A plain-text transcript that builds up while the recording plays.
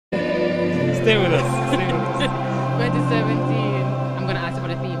Stay with us. Stay with us. 2017. I'm going to ask you for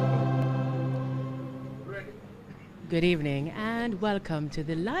the theme. Good evening and welcome to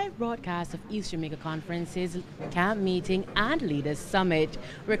the live broadcast of East Jamaica Conference's Camp Meeting and Leaders Summit.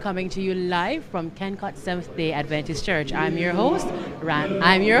 We're coming to you live from Kencott Seventh-day Adventist Church. I'm your host,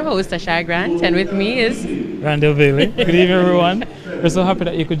 Ashai Grant, and with me is Randall Bailey. Good evening, everyone. We're so happy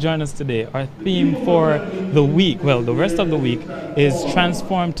that you could join us today. Our theme for the week, well, the rest of the week, is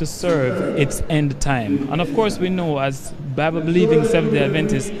Transform to Serve Its End Time. And of course, we know as Bible-believing Seventh-day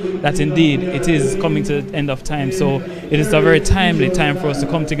Adventists that indeed it is coming to the end of time. So it is a very timely time for us to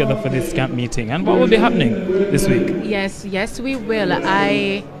come together for this camp meeting. And what will be happening this week? Yes, we will.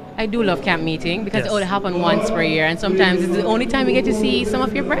 I do love camp meeting because it only happens once per year, and sometimes it's the only time you get to see some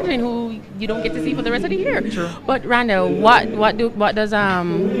of your brethren who you don't get to see for the rest of the year. Sure. But Randall, what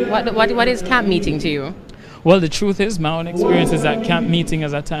is camp meeting to you? Well, the truth is, my own experience is that camp meeting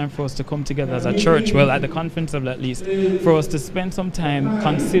is a time for us to come together as a church, well, at the conference level at least, for us to spend some time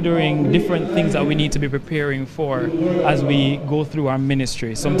considering different things that we need to be preparing for as we go through our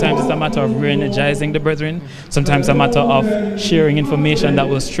ministry. Sometimes it's a matter of re-energizing the brethren, sometimes a matter of sharing information that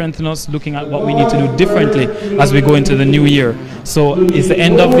will strengthen us, looking at what we need to do differently as we go into the new year. So it's the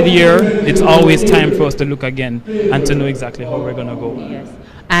end of the year, it's always time for us to look again and to know exactly how we're going to go. Yes.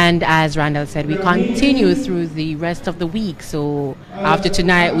 And as Randall said, we continue through the rest of the week. So after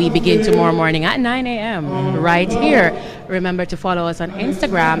tonight, we begin tomorrow morning at 9 a.m. right here. Remember to follow us on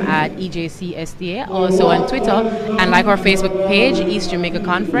Instagram at EJCSDA, also on Twitter, and like our Facebook page, East Jamaica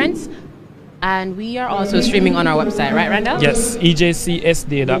Conference. And we are also streaming on our website, right, Randall? Yes,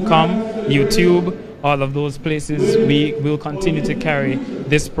 EJCSDA.com, YouTube, all of those places. We will continue to carry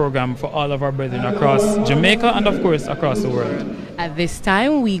this program for all of our brethren across Jamaica and, of course, across the world. At this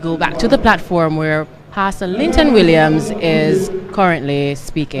time, we go back to the platform where Pastor Linton Williams is currently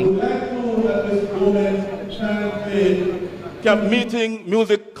speaking. Camp Meeting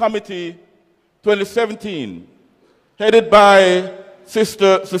Music Committee 2017, headed by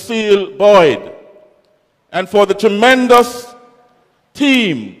Sister Cecile Boyd, and for the tremendous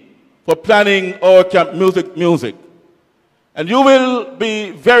team for planning our camp music. And you will be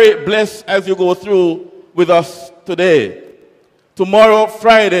very blessed as you go through with us today. Tomorrow,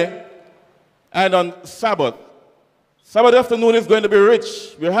 Friday, and on Sabbath. Sabbath afternoon is going to be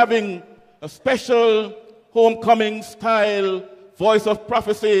rich. We're having a special homecoming style voice of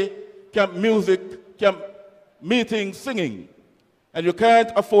prophecy, camp music, camp meeting singing. And you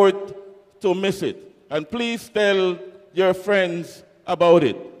can't afford to miss it. And please tell your friends about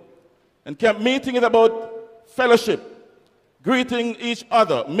it. And camp meeting is about fellowship, greeting each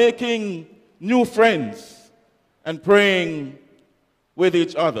other, making new friends, and praying with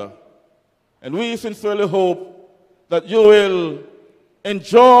each other. And we sincerely hope that you will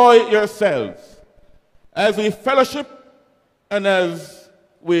enjoy yourselves as we fellowship and as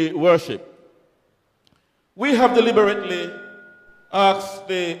we worship. We have deliberately asked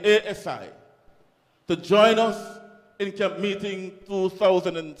the ASI to join us in Camp Meeting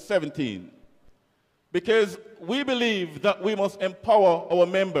 2017 because we believe that we must empower our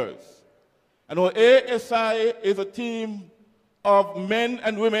members. And our ASI is a team of men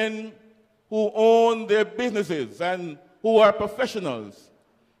and women who own their businesses and who are professionals.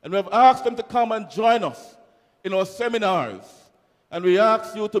 And we have asked them to come and join us in our seminars. And we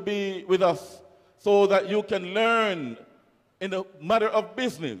ask you to be with us so that you can learn in the matter of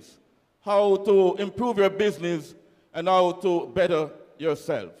business how to improve your business and how to better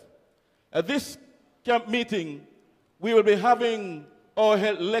yourself. At this camp meeting, we will be having our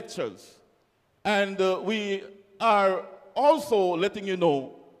health lectures. And we are also letting you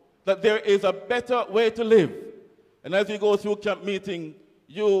know that there is a better way to live. And as you go through camp meeting,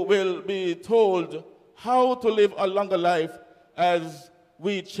 you will be told how to live a longer life as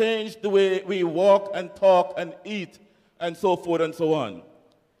we change the way we walk and talk and eat and so forth and so on.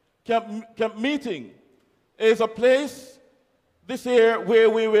 Camp meeting is a place this year where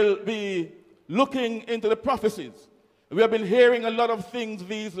we will be looking into the prophecies. We have been hearing a lot of things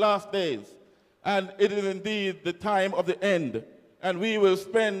these last days, and it is indeed the time of the end. And we will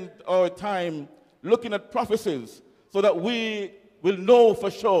spend our time looking at prophecies so that we will know for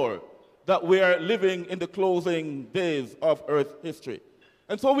sure that we are living in the closing days of Earth history.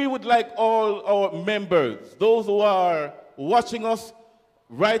 And so we would like all our members, those who are watching us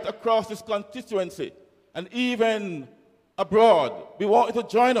right across this constituency and even abroad, we want you to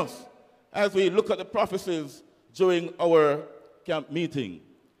join us as we look at the prophecies during our camp meeting.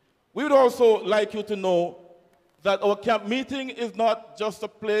 We would also like you to know that our camp meeting is not just a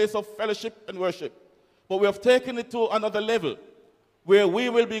place of fellowship and worship, but we have taken it to another level. where we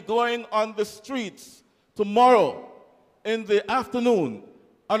will be going on the streets tomorrow in the afternoon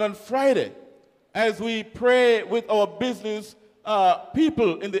and on Friday as we pray with our business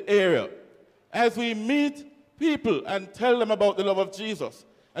people in the area, as we meet people and tell them about the love of Jesus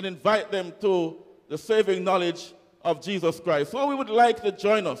and invite them to the saving knowledge of Jesus Christ. So we would like to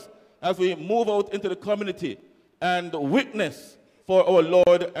join us as we move out into the community and witness for our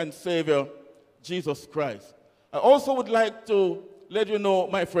Lord and Savior, Jesus Christ. I also would like to let you know,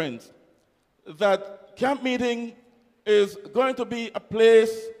 my friends, that camp meeting is going to be a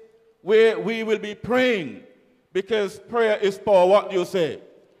place where we will be praying, because prayer is power. What do you say?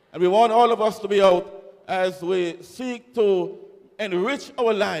 And we want all of us to be out as we seek to enrich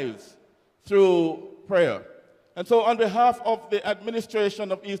our lives through prayer. And so on behalf of the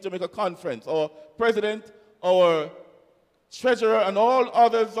administration of East Jamaica Conference, our president, our treasurer, and all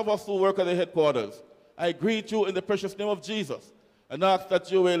others of us who work at the headquarters, I greet you in the precious name of Jesus and ask that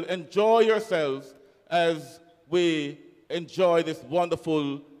you will enjoy yourselves as we enjoy this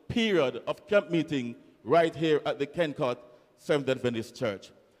wonderful period of camp meeting right here at the Kencott Seventh-day Adventist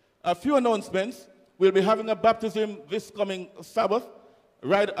Church. A few announcements. We'll be having a baptism this coming Sabbath,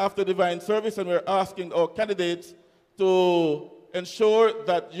 right after divine service, and we're asking our candidates to ensure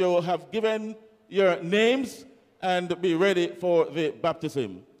that you have given your names and be ready for the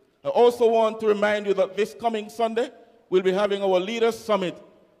baptism. I also want to remind you that this coming Sunday, we'll be having our Leaders Summit,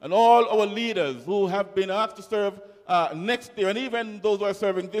 and all our leaders who have been asked to serve next year, and even those who are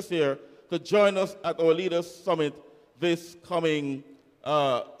serving this year, to join us at our Leaders Summit this coming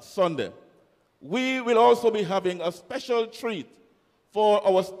Sunday. We will also be having a special treat for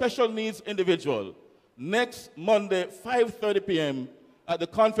our special needs individual next Monday, 5:30 p.m. at the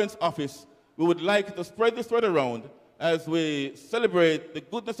conference office. We would like to spread this word around as we celebrate the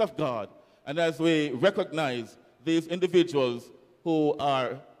goodness of God and as we recognize these individuals who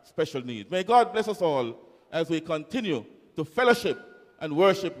are special needs. May God bless us all as we continue to fellowship and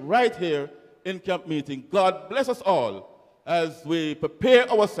worship right here in camp meeting. God bless us all as we prepare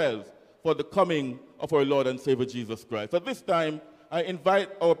ourselves for the coming of our Lord and Savior Jesus Christ. At this time, I invite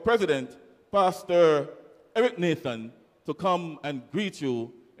our president, Pastor Eric Nathan, to come and greet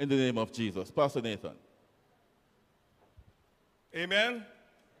you in the name of Jesus. Pastor Nathan. Amen.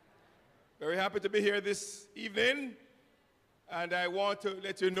 Very happy to be here this evening. And I want to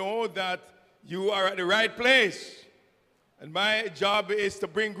let you know that you are at the right place. And my job is to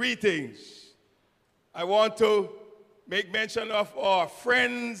bring greetings. I want to make mention of our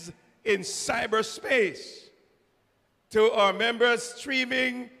friends in cyberspace, to our members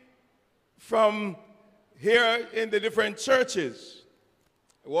streaming from here in the different churches.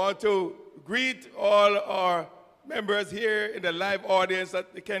 I want to greet all our members here in the live audience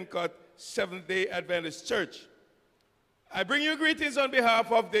at the Kencott Seventh-day Adventist Church. I bring you greetings on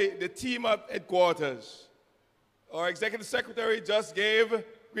behalf of the team at headquarters. Our executive secretary just gave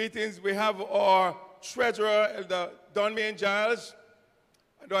greetings. We have our treasurer, Elder Donmain Giles,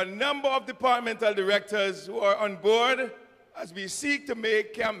 and a number of departmental directors who are on board as we seek to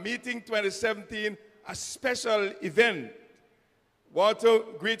make Camp Meeting 2017 a special event. I want to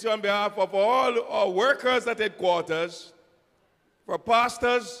greet you on behalf of all our workers at headquarters, for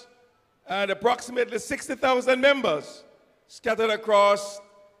pastors, and approximately 60,000 members scattered across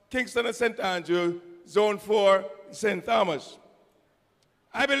Kingston and St. Andrew, Zone 4, St. Thomas.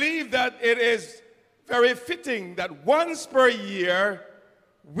 I believe that it is very fitting that once per year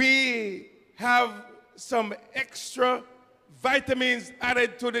we have some extra vitamins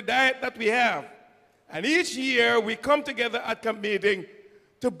added to the diet that we have. And each year we come together at camp meeting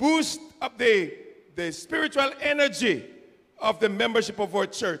to boost up the spiritual energy of the membership of our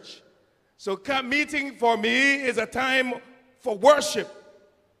church. So camp meeting for me is a time for worship.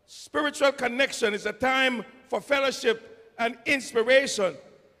 Spiritual connection is a time for fellowship and inspiration.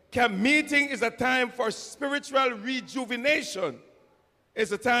 Camp meeting is a time for spiritual rejuvenation.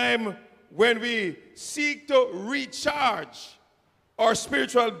 It's a time when we seek to recharge our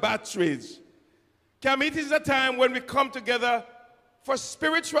spiritual batteries. Camp meeting is a time when we come together for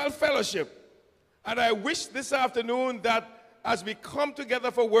spiritual fellowship. And I wish this afternoon that as we come together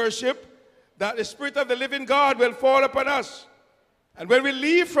for worship, that the Spirit of the living God will fall upon us. And when we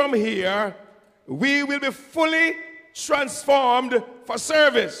leave from here, we will be fully transformed for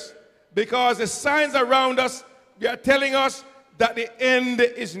service, because the signs around us, they are telling us that the end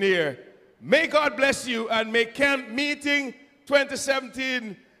is near. May God bless you, and may Camp Meeting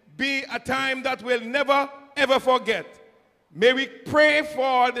 2017 be a time that we'll never, ever forget. May we pray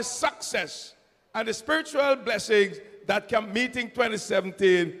for the success and the spiritual blessings that Camp Meeting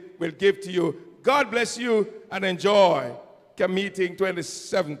 2017 will give to you. God bless you and enjoy Camp Meeting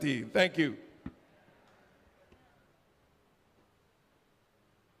 2017. Thank you.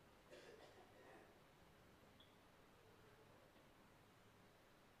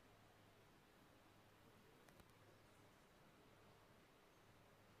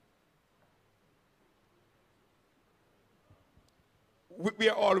 We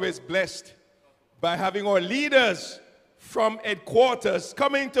are always blessed by having our leaders from headquarters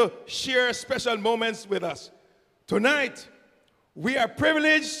coming to share special moments with us. Tonight, we are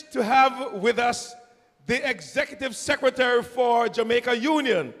privileged to have with us the Executive Secretary for Jamaica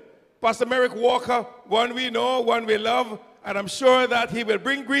Union, Pastor Merrick Walker, one we know, one we love, and I'm sure that he will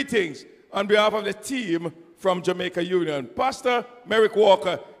bring greetings on behalf of the team from Jamaica Union. Pastor Merrick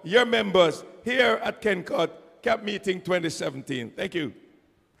Walker, your members here at Kencut, Camp Meeting 2017. Thank you.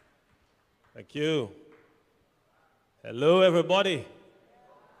 Thank you. Hello, everybody.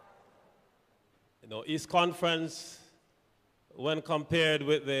 You know, East Conference, when compared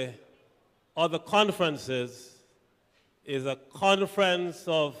with the other conferences, is a conference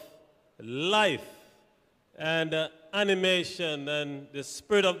of life and animation and the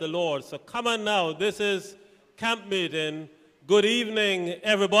Spirit of the Lord. So come on now, this is Camp Meeting. Good evening,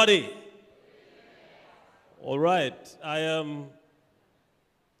 everybody. All right, I am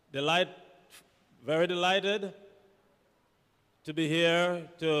very delighted to be here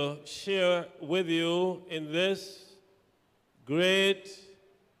to share with you in this great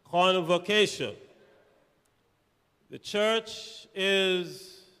convocation. The church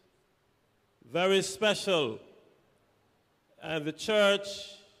is very special, and the church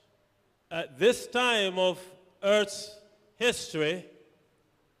at this time of Earth's history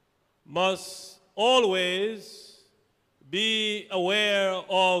must always be aware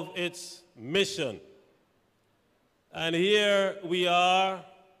of its mission. And here we are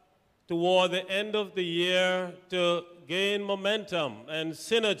toward the end of the year to gain momentum and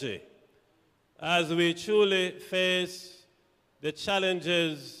synergy as we truly face the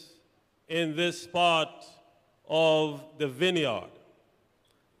challenges in this part of the vineyard.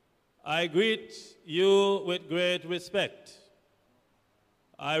 I greet you with great respect.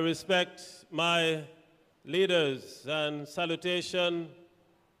 I respect my leaders and salutation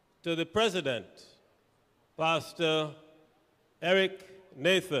to the President, Pastor Eric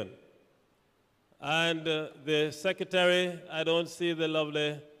Nathan, and the Secretary. I don't see the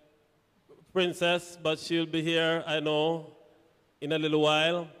lovely Princess, but she'll be here, I know, in a little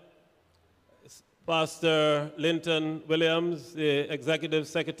while. Pastor Linton Williams, the Executive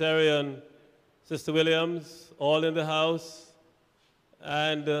Secretary, and Sister Williams, all in the house.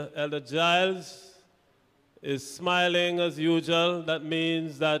 And Elder Giles is smiling as usual. That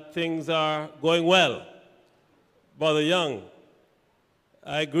means that things are going well. Brother Young,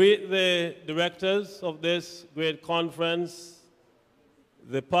 I greet the directors of this great conference,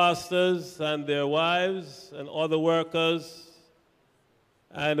 the pastors and their wives and other workers,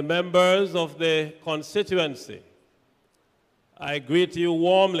 and members of the constituency. I greet you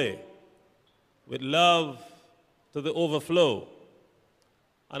warmly with love to the overflow.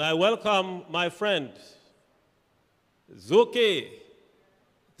 And I welcome my friend, Zuki,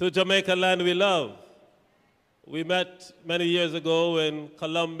 to Jamaica land we love. We met many years ago in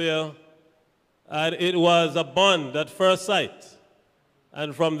Colombia, and it was a bond at first sight.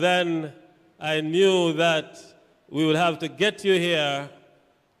 And from then, I knew that we would have to get you here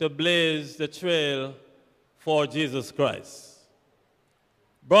to blaze the trail for Jesus Christ.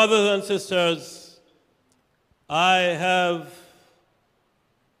 Brothers and sisters, I have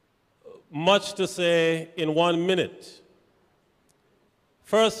much to say in 1 minute.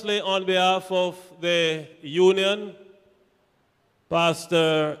 Firstly, on behalf of the union,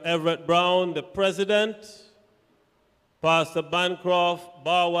 Pastor Everett Brown, the president, Pastor Bancroft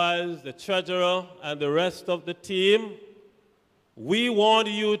Barwise, the treasurer, and the rest of the team, we want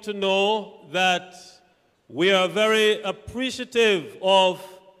you to know that we are very appreciative of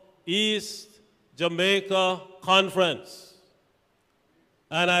East Jamaica Conference.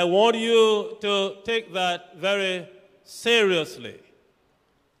 And I want you to take that very seriously.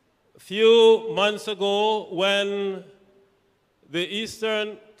 A few months ago, when the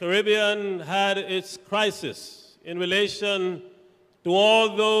Eastern Caribbean had its crisis in relation to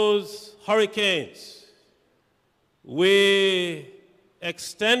all those hurricanes, we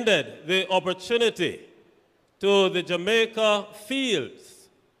extended the opportunity to the Jamaica fields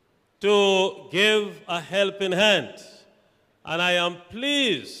to give a helping hand. And I am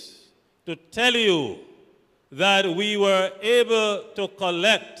pleased to tell you that we were able to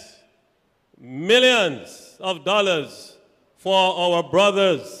collect millions of dollars for our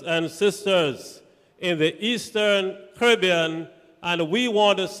brothers and sisters in the Eastern Caribbean, and we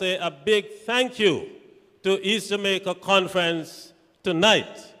want to say a big thank you to East Jamaica Conference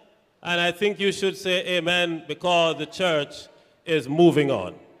tonight. And I think you should say amen, because the church is moving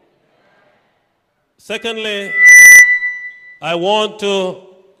on. Secondly, I want to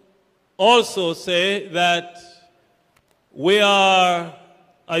also say that we are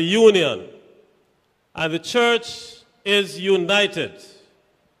a union, and the church is united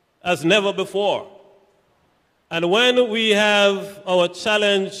as never before. And when we have our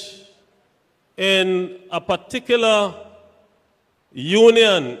challenge in a particular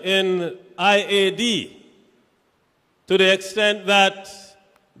union in IAD, to the extent that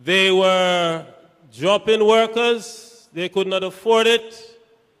they were dropping workers, they could not afford it,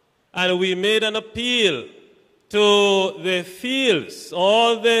 and we made an appeal to the fields,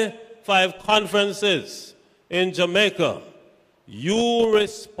 all the 5 conferences in Jamaica. You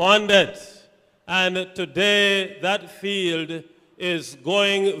responded, and today that field is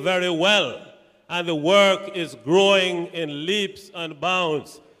going very well, and the work is growing in leaps and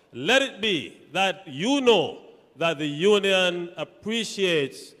bounds. Let it be that you know that the union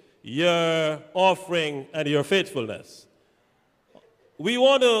appreciates your offering and your faithfulness. We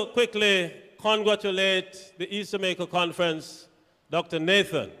want to quickly congratulate the East Jamaica Conference, Dr.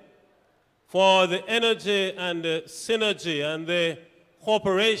 Nathan, for the energy and the synergy and the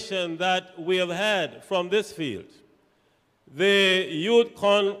cooperation that we have had from this field. The youth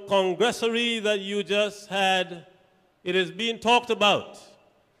congressory that you just had, it is being talked about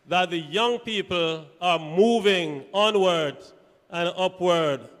that the young people are moving onward and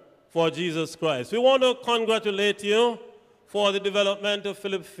upward for Jesus Christ. We want to congratulate you for the development of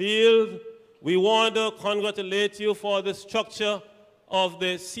Philip Field. We want to congratulate you for the structure of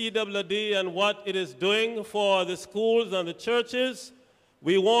the CWD and what it is doing for the schools and the churches.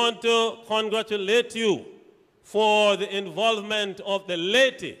 We want to congratulate you for the involvement of the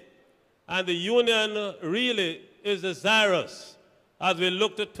laity. And the union really is desirous, as we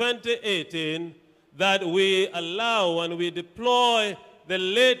look to 2018, that we allow and we deploy the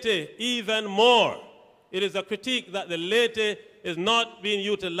laity even more. It is a critique that the laity is not being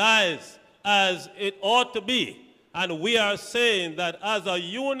utilized as it ought to be. And we are saying that as a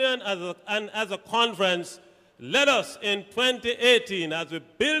union and as a conference, let us in 2018, as we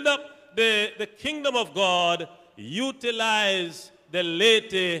build up the kingdom of God, utilize the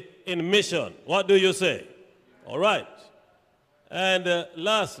laity in mission. What do you say? All right. And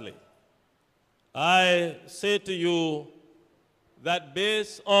lastly, I say to you that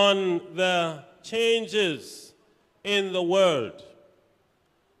based on the changes in the world,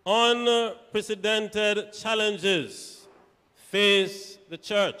 unprecedented challenges face the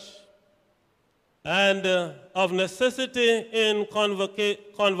church, and of necessity in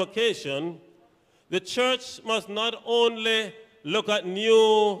convocation, the church must not only look at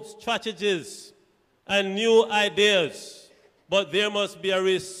new strategies and new ideas, but there must be a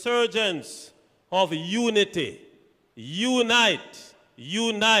resurgence of unity. Unite,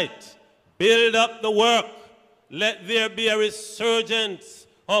 unite, build up the work. Let there be a resurgence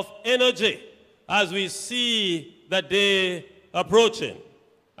of energy as we see the day approaching.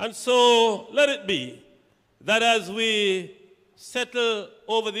 And so let it be that as we settle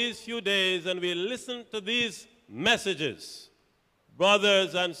over these few days and we listen to these messages,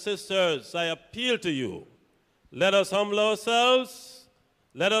 brothers and sisters, I appeal to you, let us humble ourselves,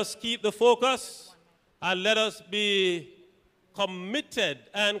 let us keep the focus, and let us be committed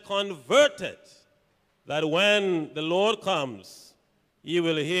and converted, that when the Lord comes, you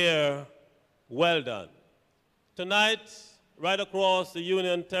will hear, well done. Tonight, right across the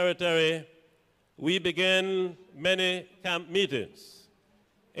Union Territory, we begin many camp meetings.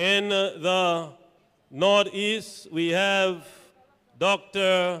 In the Northeast, we have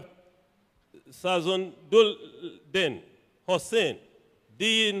Dr. Sazuddin Hossain,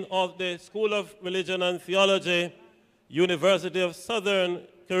 Dean of the School of Religion and Theology, University of Southern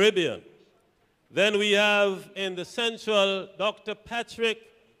Caribbean. Then we have in the Central, Dr. Patrick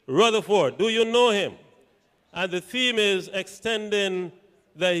Rutherford. Do you know him? And the theme is extending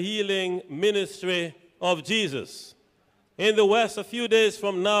the healing ministry of Jesus. In the West, a few days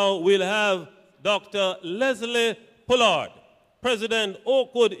from now, we'll have Dr. Leslie Pollard, President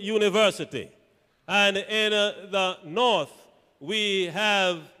Oakwood University. And in the North, we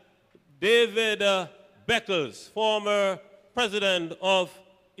have David Beckles, former President of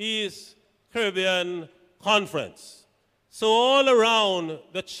East Caribbean Conference. So all around,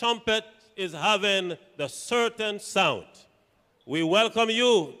 the trumpet is having the certain sound. We welcome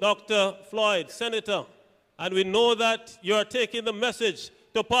you, Dr. Floyd, Senator, and we know that you're taking the message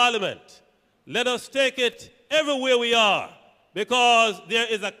to Parliament. Let us take it everywhere we are, because there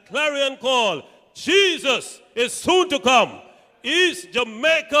is a clarion call. Jesus is soon to come. East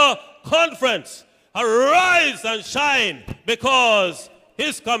Jamaica Conference, arise and shine, because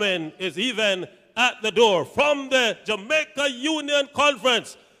his coming is even at the door. From the Jamaica Union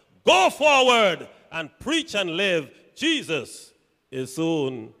Conference, go forward and preach and live. Jesus is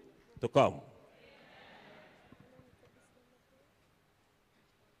soon to come.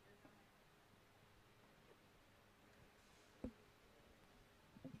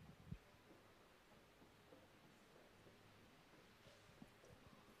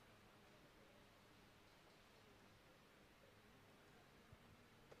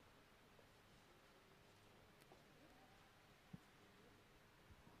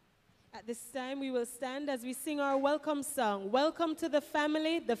 At this time, we will stand as we sing our welcome song. Welcome to the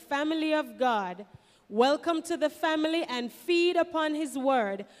family of God. Welcome to the family, and feed upon his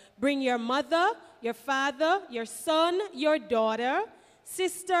word. Bring your mother, your father, your son, your daughter,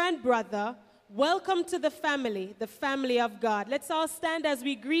 sister, and brother. Welcome to the family of God. Let's all stand as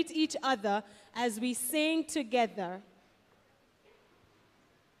we greet each other as we sing together.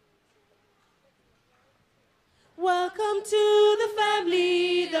 Welcome to the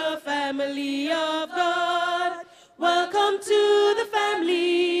family of God. Welcome to the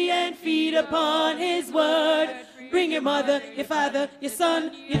family, and feed upon his word. Bring your mother, your father, your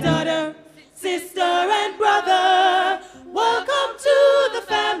son, your daughter, sister, and brother. Welcome to the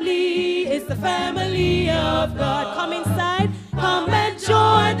family, it's the family of God. Come inside, come and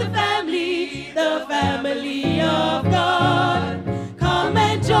join the family of God. Come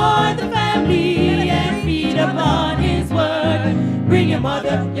and join the family and feed upon his word. Bring your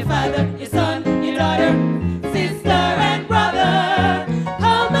mother, your father, your son, your daughter, sister, and brother.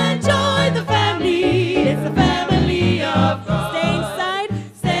 Come and join the family, it's the family of God.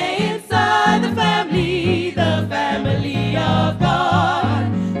 Stay inside the family of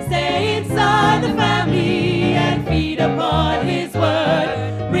God. Stay inside the family and feed upon his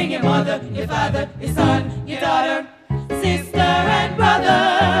word. Bring your mother, your father, your son, your daughter, sister, and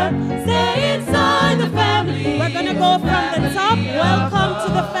brother. Stay inside the family. We're gonna go from the top. Welcome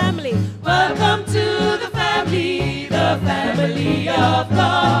to the family. Welcome to the family of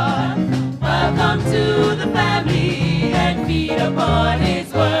God. Welcome to the family, and feed upon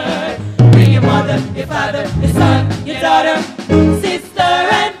his word. Bring your mother, your father, your son, your daughter, sister,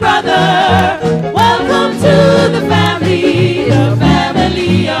 and brother. Welcome to the family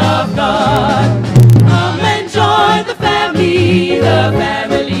of God. Come and join the family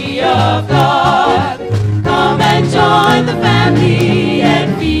of God. Come and join the family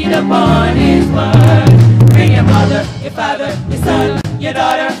and feed upon his word. Bring your mother, your father, your son, your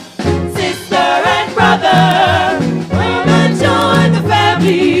daughter, sister, and brother. Come and join the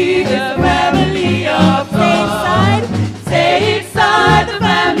family of God. Stay inside the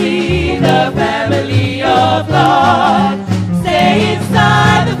family of God. Stay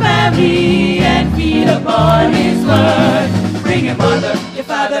inside the family and feed upon his word. Bring your mother,